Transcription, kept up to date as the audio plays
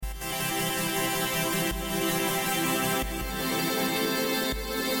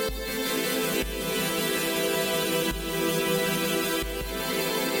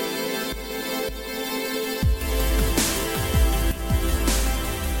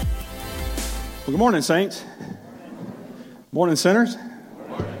Well, good morning, saints. Morning, sinners.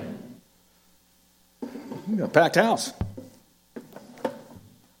 We got a packed house.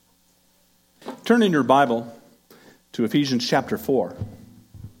 Turn in your Bible to Ephesians chapter 4.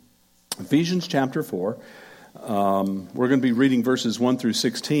 Ephesians chapter 4. We're going to be reading verses 1 through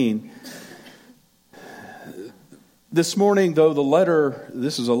 16. This morning, though,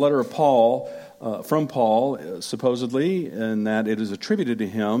 this is a letter of Paul, from Paul, supposedly, and that it is attributed to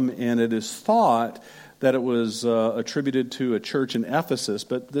him, and it is thought that it was attributed to a church in Ephesus,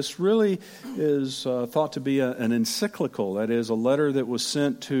 but this really is thought to be an encyclical, that is, a letter that was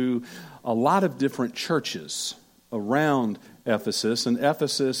sent to a lot of different churches around Ephesus, and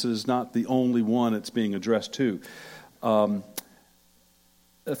Ephesus is not the only one it's being addressed to.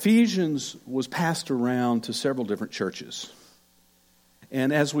 Ephesians was passed around to several different churches.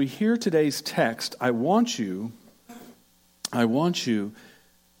 And as we hear today's text, I want you to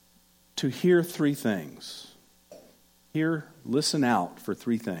hear three things. Listen out for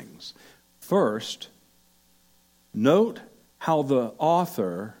three things. First, note how the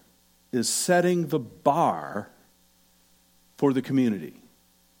author is setting the bar for the community,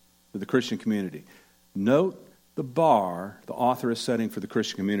 for the Christian community. Note the bar the author is setting for the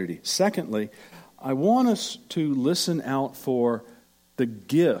Christian community. Secondly, I want us to listen out for the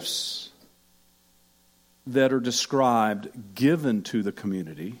gifts that are described, given to the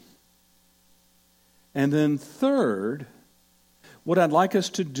community. And then third, what I'd like us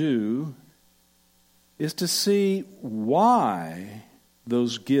to do is to see why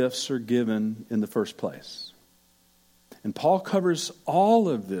those gifts are given in the first place. And Paul covers all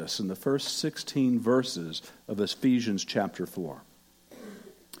of this in the first 16 verses of Ephesians chapter 4.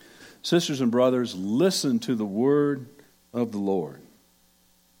 Sisters and brothers, listen to the word of the Lord.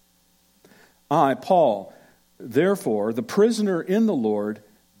 I, Paul, therefore, the prisoner in the Lord,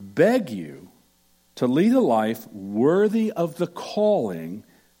 beg you to lead a life worthy of the calling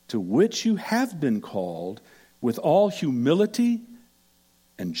to which you have been called, with all humility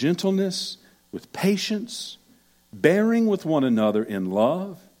and gentleness, with patience, bearing with one another in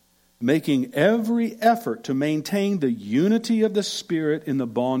love, making every effort to maintain the unity of the Spirit in the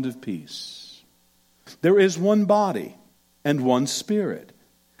bond of peace. There is one body and one Spirit,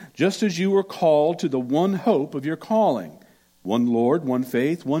 just as you were called to the one hope of your calling, one Lord, one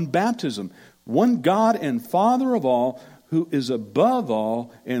faith, one baptism, one God and Father of all, who is above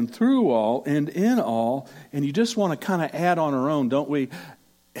all and through all and in all. And you just want to kind of add on our own, don't we?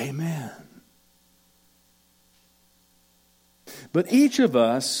 Amen. But each of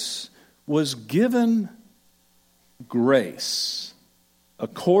us was given grace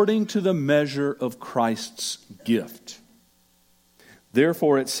according to the measure of Christ's gift.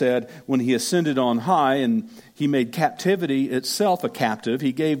 Therefore it said, when he ascended on high and he made captivity itself a captive,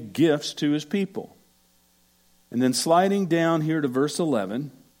 he gave gifts to his people. And then sliding down here to verse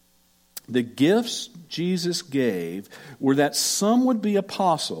 11, the gifts Jesus gave were that some would be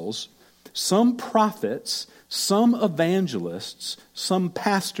apostles, some prophets, some evangelists, some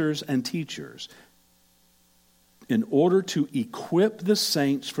pastors and teachers, in order to equip the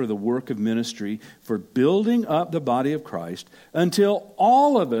saints for the work of ministry, for building up the body of Christ, until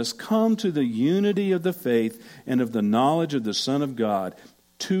all of us come to the unity of the faith and of the knowledge of the Son of God,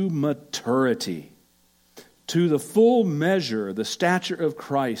 to maturity, to the full measure, the stature of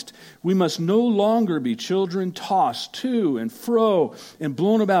Christ. We must no longer be children tossed to and fro and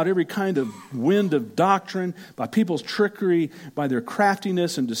blown about every kind of wind of doctrine by people's trickery, by their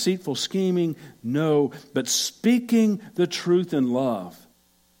craftiness and deceitful scheming. No, but speaking the truth in love.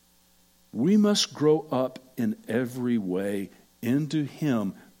 We must grow up in every way into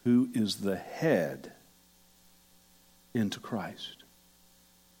Him who is the head, into Christ,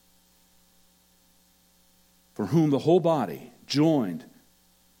 for whom the whole body, joined,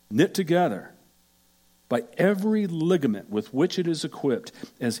 knit together by every ligament with which it is equipped,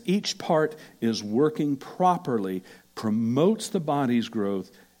 as each part is working properly, promotes the body's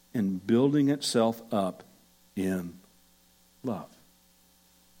growth in building itself up in love.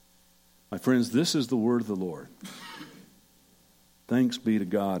 My friends, this is the word of the Lord. Thanks be to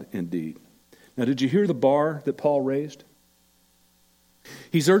God indeed. Now, did you hear the bar that Paul raised?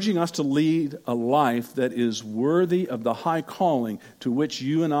 He's urging us to lead a life that is worthy of the high calling to which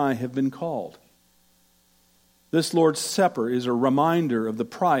you and I have been called. This Lord's Supper is a reminder of the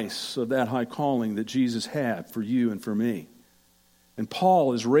price of that high calling that Jesus had for you and for me. And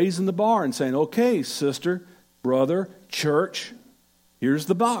Paul is raising the bar and saying, okay, sister, brother, church, here's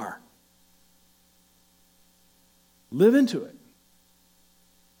the bar. Live into it.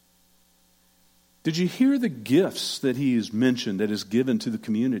 Did you hear the gifts that he has mentioned that is given to the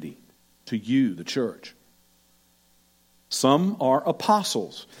community? to you, the church. Some are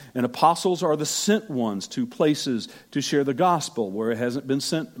apostles, and apostles are the sent ones to places to share the gospel where it hasn't been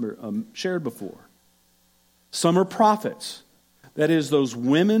shared before. Some are prophets. That is, those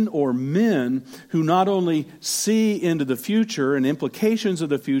women or men who not only see into the future and implications of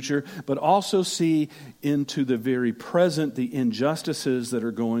the future, but also see into the very present, the injustices that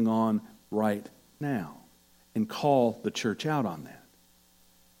are going on right now, and call the church out on that.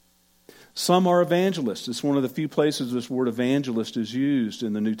 Some are evangelists. It's one of the few places this word evangelist is used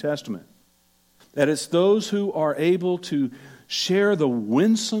in the New Testament. That it's those who are able to share the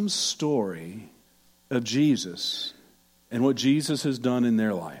winsome story of Jesus and what Jesus has done in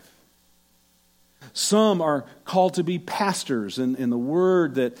their life. Some are called to be pastors, and the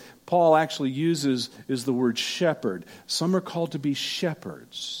word that Paul actually uses is the word shepherd. Some are called to be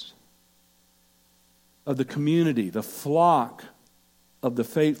shepherds of the community, the flock of the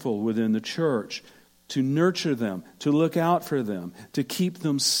faithful within the church, to nurture them, to look out for them, to keep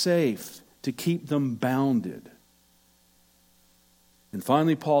them safe, to keep them bounded. And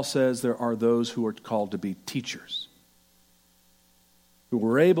finally, Paul says there are those who are called to be teachers, who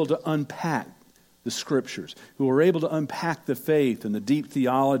are able to unpack the Scriptures, who are able to unpack the faith and the deep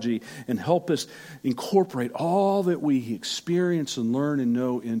theology and help us incorporate all that we experience and learn and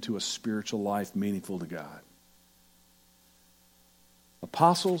know into a spiritual life meaningful to God.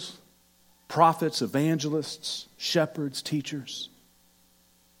 Apostles, prophets, evangelists, shepherds, teachers.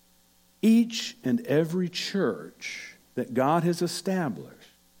 Each and every church that God has established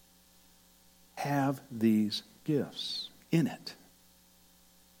have these gifts in it.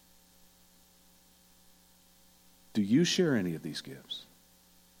 Do you share any of these gifts?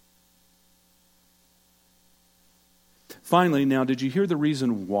 Finally, now, did you hear the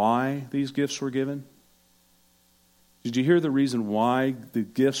reason why these gifts were given? Did you hear the reason why the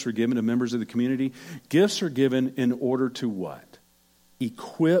gifts were given to members of the community? Gifts are given in order to what?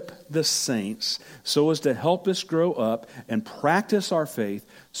 Equip the saints so as to help us grow up and practice our faith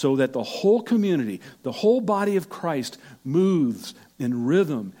so that the whole community, the whole body of Christ moves in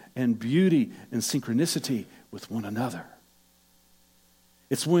rhythm and beauty and synchronicity with one another.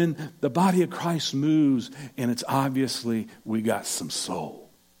 It's when the body of Christ moves and it's obviously we got some soul.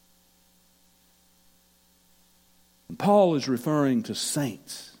 And Paul is referring to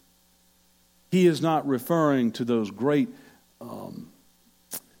saints. He is not referring to those great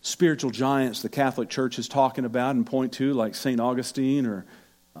spiritual giants the Catholic Church is talking about and point to, like St. Augustine or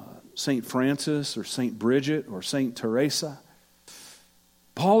St. Francis or St. Bridget or St. Teresa.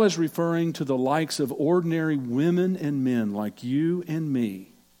 Paul is referring to the likes of ordinary women and men like you and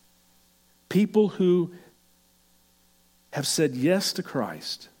me. People who have said yes to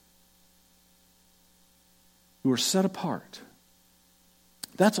Christ, who are set apart.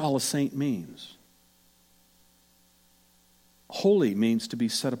 That's all a saint means. Holy means to be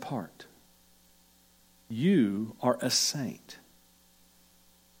set apart. You are a saint.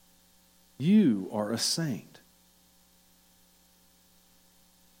 You are a saint.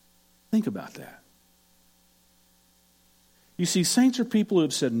 Think about that. You see, saints are people who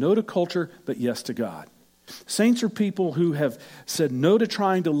have said no to culture, but yes to God. Saints are people who have said no to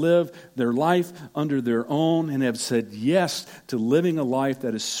trying to live their life under their own and have said yes to living a life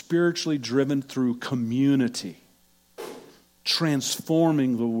that is spiritually driven through community,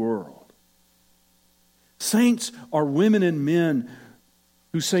 transforming the world. Saints are women and men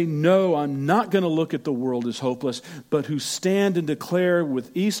who say, no, I'm not going to look at the world as hopeless, but who stand and declare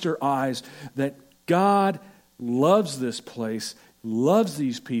with Easter eyes that God loves this place, loves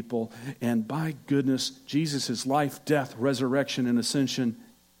these people, and by goodness, Jesus' life, death, resurrection, and ascension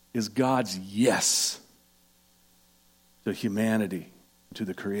is God's yes to humanity, to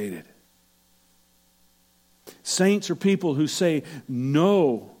the created. Saints are people who say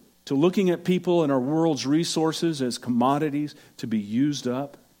no to looking at people and our world's resources as commodities to be used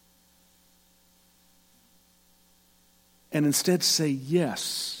up, and instead say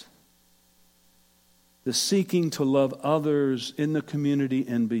yes to seeking to love others in the community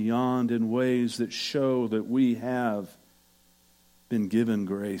and beyond in ways that show that we have been given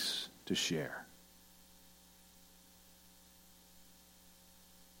grace to share.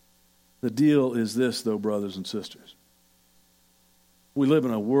 The deal is this, though, brothers and sisters. We live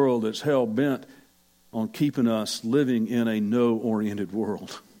in a world that's hell-bent on keeping us living in a no-oriented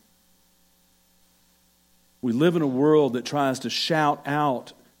world. We live in a world that tries to shout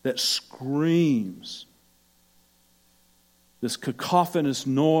out, that screams this cacophonous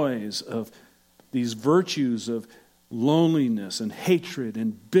noise of these virtues of loneliness and hatred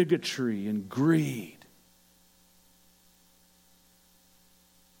and bigotry and greed.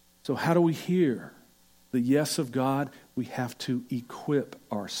 So how do we hear the yes of God? We have to equip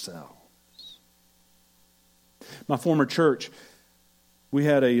ourselves. My former church, we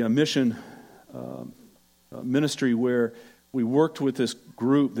had a mission ministry where we worked with this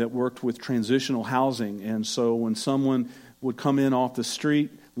group that worked with transitional housing. And so when someone would come in off the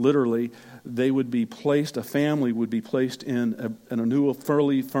street, literally, they would be placed, a family would be placed in a new,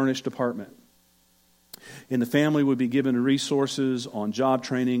 fully furnished apartment. And the family would be given resources on job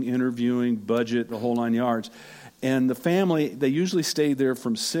training, interviewing, budget, the whole 9 yards. And the family, they usually stayed there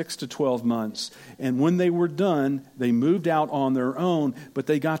from 6 to 12 months. And when they were done, they moved out on their own, but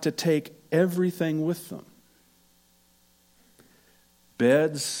they got to take everything with them.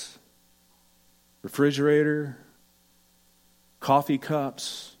 Beds, refrigerator, coffee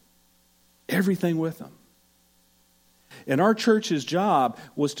cups, everything with them. And our church's job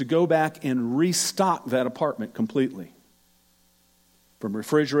was to go back and restock that apartment completely. From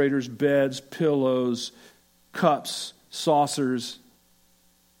refrigerators, beds, pillows, cups, saucers,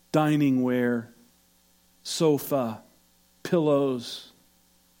 dining ware, sofa, pillows,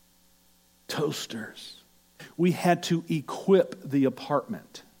 toasters. We had to equip the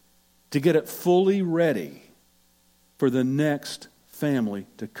apartment to get it fully ready for the next family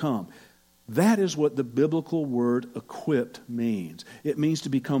to come. That is what the biblical word equipped means. It means to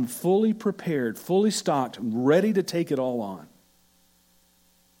become fully prepared, fully stocked, ready to take it all on.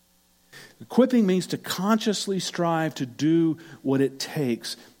 Equipping means to consciously strive to do what it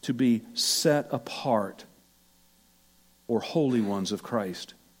takes to be set apart or holy ones of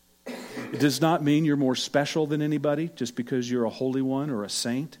Christ. It does not mean you're more special than anybody just because you're a holy one or a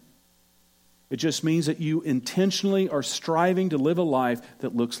saint. It just means that you intentionally are striving to live a life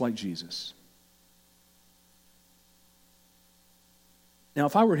that looks like Jesus. Now,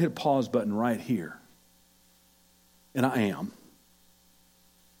 if I were to hit a pause button right here, and I am,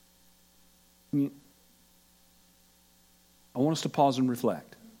 I want us to pause and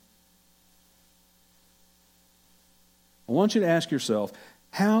reflect. I want you to ask yourself,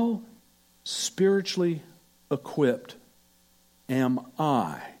 how spiritually equipped am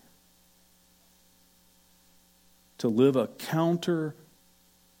I to live a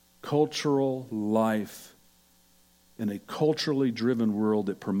counter-cultural life in a culturally driven world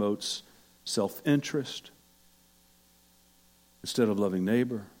that promotes self-interest instead of loving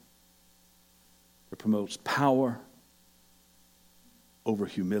neighbor? It promotes power over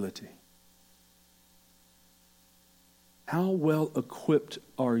humility. How well equipped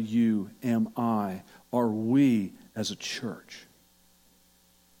are you, am I, are we as a church?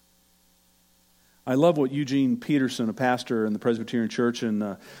 I love what Eugene Peterson, a pastor in the Presbyterian Church and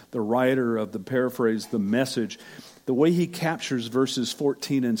the writer of the paraphrase, The Message, the way he captures verses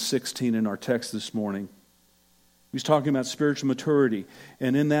 14 and 16 in our text this morning. He's talking about spiritual maturity.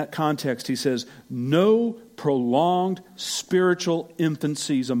 And in that context, he says, no prolonged spiritual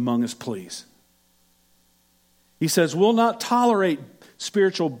infancies among us, please. He says, we'll not tolerate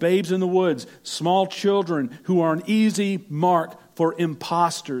spiritual babes in the woods, small children who are an easy mark for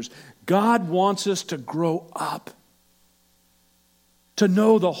imposters. God wants us to grow up, to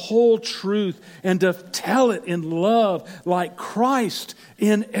know the whole truth, and to tell it in love like Christ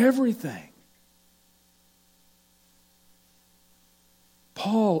in everything.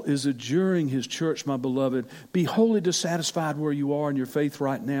 Paul is adjuring his church, my beloved, be wholly dissatisfied where you are in your faith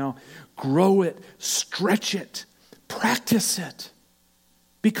right now. Grow it, stretch it, practice it.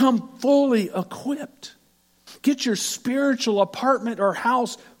 Become fully equipped. Get your spiritual apartment or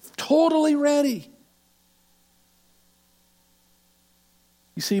house totally ready.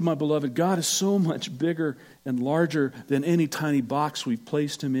 You see, my beloved, God is so much bigger and larger than any tiny box we've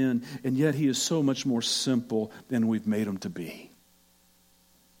placed him in, and yet he is so much more simple than we've made him to be.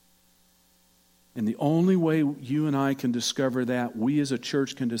 And the only way you and I can discover that, we as a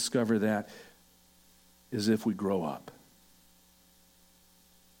church can discover that, is if we grow up.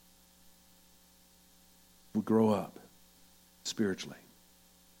 We grow up spiritually,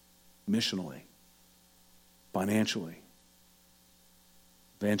 missionally, financially,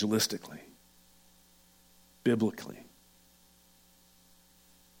 evangelistically, biblically.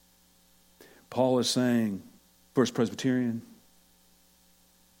 Paul is saying, First Presbyterian,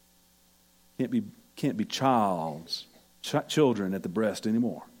 can't be children at the breast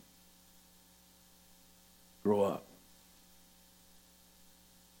anymore. Grow up.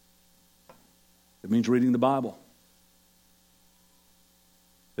 It means reading the Bible.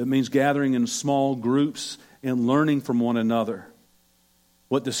 It means gathering in small groups and learning from one another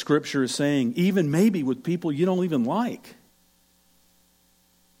what the Scripture is saying, even maybe with people you don't even like.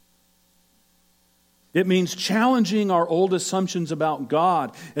 It means challenging our old assumptions about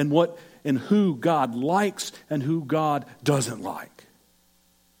God and what and who God likes and who God doesn't like.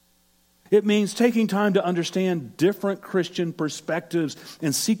 It means taking time to understand different Christian perspectives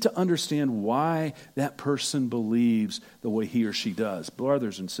and seek to understand why that person believes the way he or she does.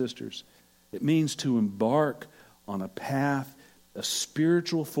 Brothers and sisters, it means to embark on a path, a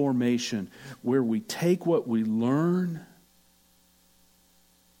spiritual formation where we take what we learn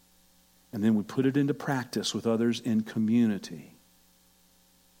and then we put it into practice with others in community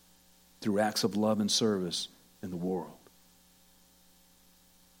through acts of love and service in the world.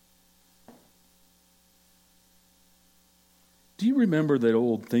 Do you remember that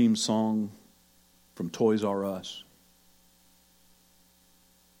old theme song from Toys R Us?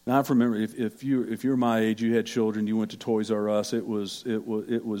 Now, I remember if you're my age, you had children, you went to Toys R Us. It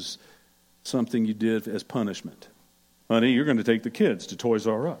was something you did as punishment. Honey, you're going to take the kids to Toys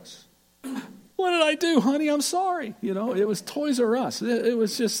R Us. What did I do, honey? I'm sorry. You know, it was Toys R Us. It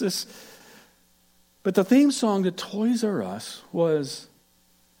was just this. But the theme song to Toys R Us was,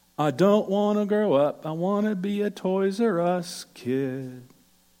 I don't want to grow up. I want to be a Toys R Us kid.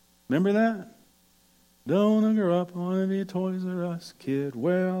 Remember that? Don't want to grow up. I want to be a Toys R Us kid.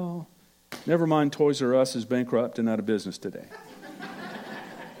 Well, never mind, Toys R Us is bankrupt and out of business today.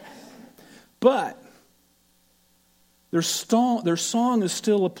 But their song is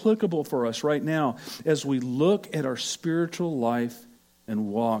still applicable for us right now as we look at our spiritual life and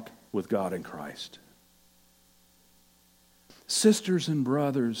walk with God in Christ. Sisters and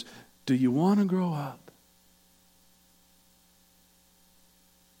brothers, do you want to grow up?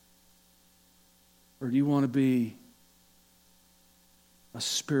 Or do you want to be a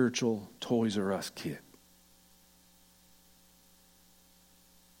spiritual Toys R Us kid?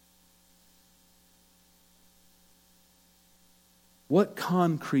 What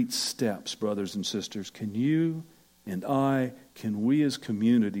concrete steps, brothers and sisters, can you and can we as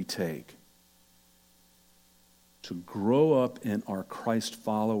community take to grow up in our Christ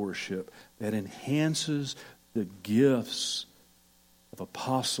followership that enhances the gifts of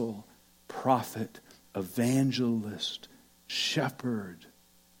apostle, prophet, evangelist, shepherd,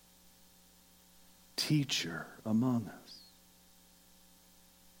 teacher among us?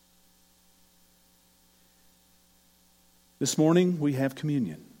 This morning we have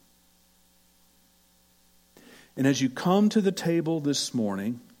communion. And as you come to the table this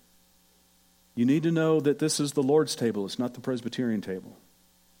morning, you need to know that this is the Lord's table. It's not the Presbyterian table.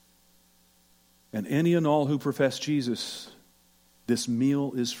 And any and all who profess Jesus, this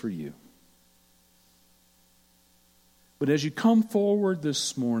meal is for you. But as you come forward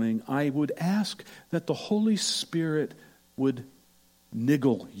this morning, I would ask that the Holy Spirit would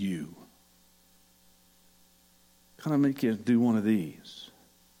niggle you. Kind of make you do one of these.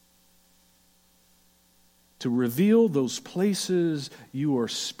 To reveal those places you are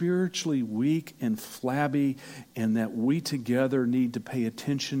spiritually weak and flabby and that we together need to pay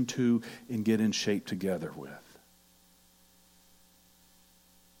attention to and get in shape together with.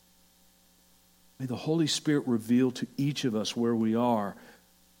 May the Holy Spirit reveal to each of us where we are,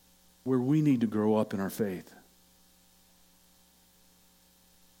 where we need to grow up in our faith,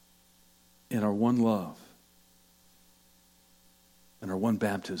 in our one love, in our one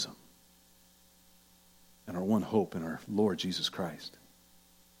baptism, and our one hope in our Lord Jesus Christ.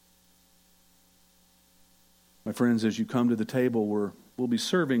 My friends, as you come to the table, we'll be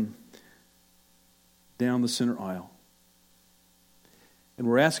serving down the center aisle. And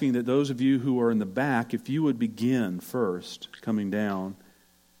we're asking that those of you who are in the back, if you would begin first coming down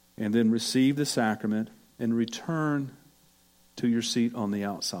and then receive the sacrament and return to your seat on the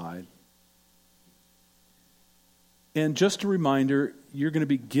outside. And just a reminder, you're going to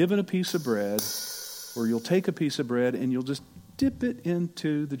be given a piece of bread, or you'll take a piece of bread and you'll just dip it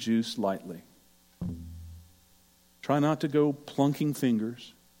into the juice lightly. Try not to go plunking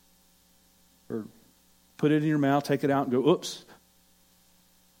fingers, or put it in your mouth, take it out and go, oops.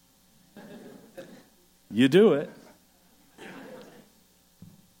 You do it.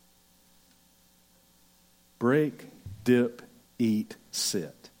 Break, dip, eat,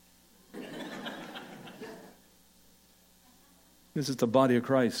 sit. This is the body of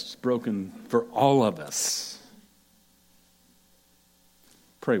Christ broken for all of us.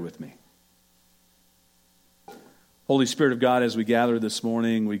 Pray with me. Holy Spirit of God, as we gather this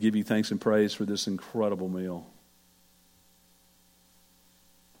morning, we give you thanks and praise for this incredible meal.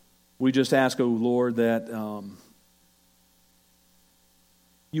 We just ask, O Lord, that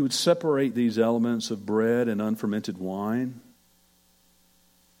you would separate these elements of bread and unfermented wine,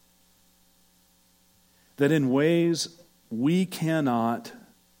 that in ways we cannot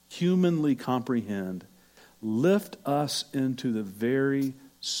humanly comprehend, lift us into the very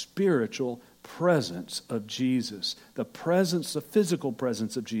spiritual presence of Jesus, the physical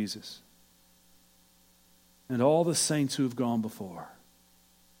presence of Jesus, and all the saints who have gone before,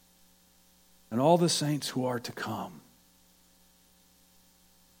 and all the saints who are to come,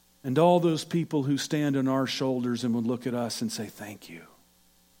 and all those people who stand on our shoulders and would look at us and say, thank you.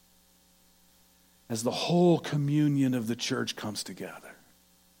 As the whole communion of the church comes together.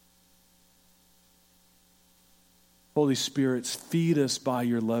 Holy Spirit, feed us by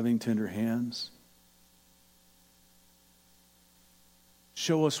your loving, tender hands.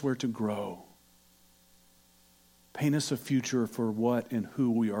 Show us where to grow. Paint us a future for what and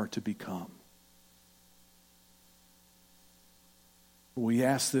who we are to become. We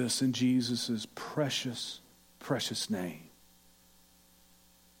ask this in Jesus' precious, precious name.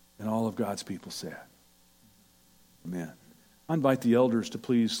 And all of God's people said, amen. I invite the elders to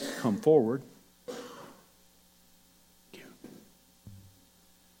please come forward.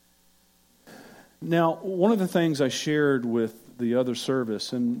 Now, one of the things I shared with the other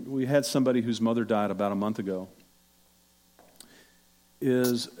service, and we had somebody whose mother died about a month ago,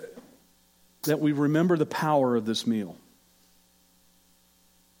 is that we remember the power of this meal.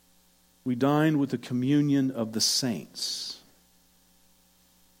 We dined with the communion of the saints.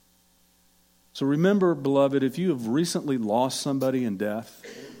 So remember, beloved, if you have recently lost somebody in death,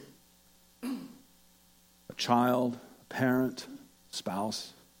 a child, a parent,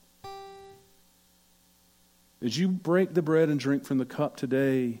 spouse, as you break the bread and drink from the cup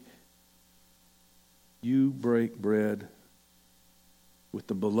today, you break bread with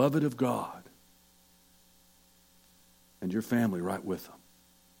the beloved of God and your family right with them.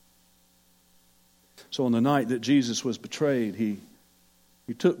 So on the night that Jesus was betrayed, he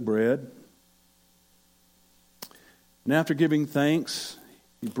took bread, and after giving thanks,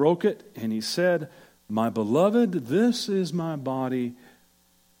 he broke it and he said, "My beloved, this is my body,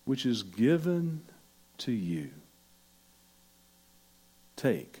 which is given to you.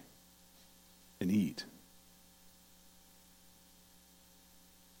 Take and eat."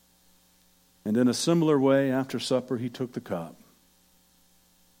 And in a similar way, after supper, he took the cup.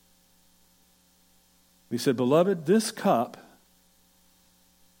 He said, "Beloved, this cup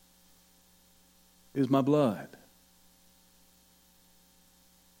is my blood.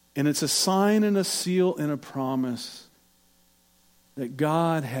 And it's a sign and a seal and a promise that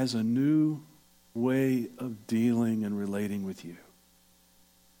God has a new way of dealing and relating with you.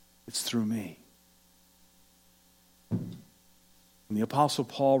 It's through me." And the Apostle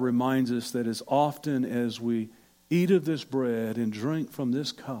Paul reminds us that as often as we eat of this bread and drink from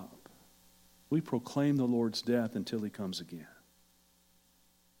this cup, we proclaim the Lord's death until he comes again.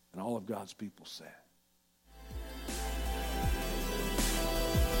 And all of God's people said,